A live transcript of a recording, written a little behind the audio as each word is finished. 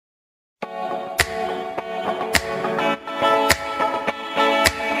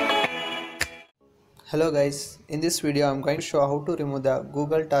Hello guys, in this video I am going to show how to remove the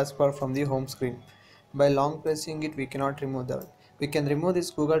Google taskbar from the home screen. By long pressing it we cannot remove that. We can remove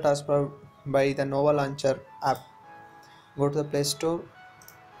this Google taskbar by the Nova Launcher app. Go to the Play Store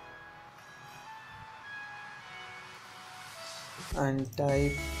and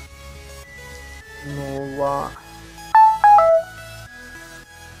type Nova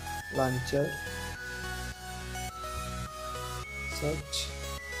Launcher, search.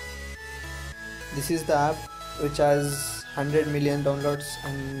 This is the app which has 100 million downloads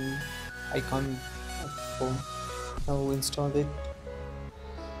and icon of home. Now install it.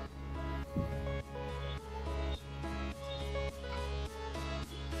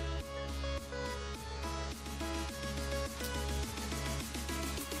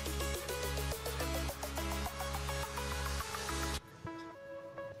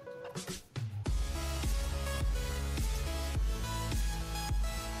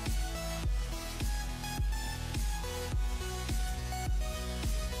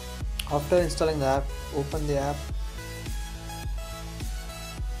 After installing the app, open the app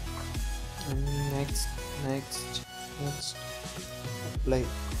and next, apply.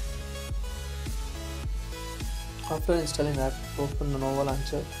 After installing the app, open the Nova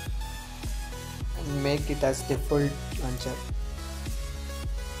Launcher and make it as default launcher.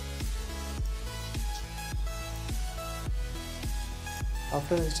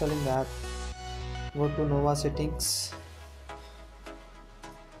 After installing the app, go to Nova settings.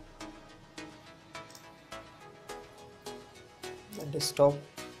 The desktop,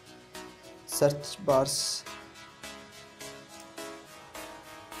 search bars,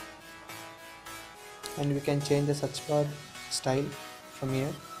 and we can change the search bar style from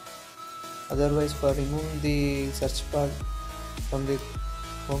here. Otherwise, for removing the search bar from the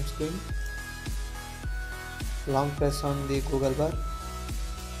home screen, long press on the Google bar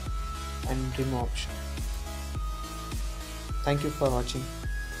and remove option. Thank you for watching.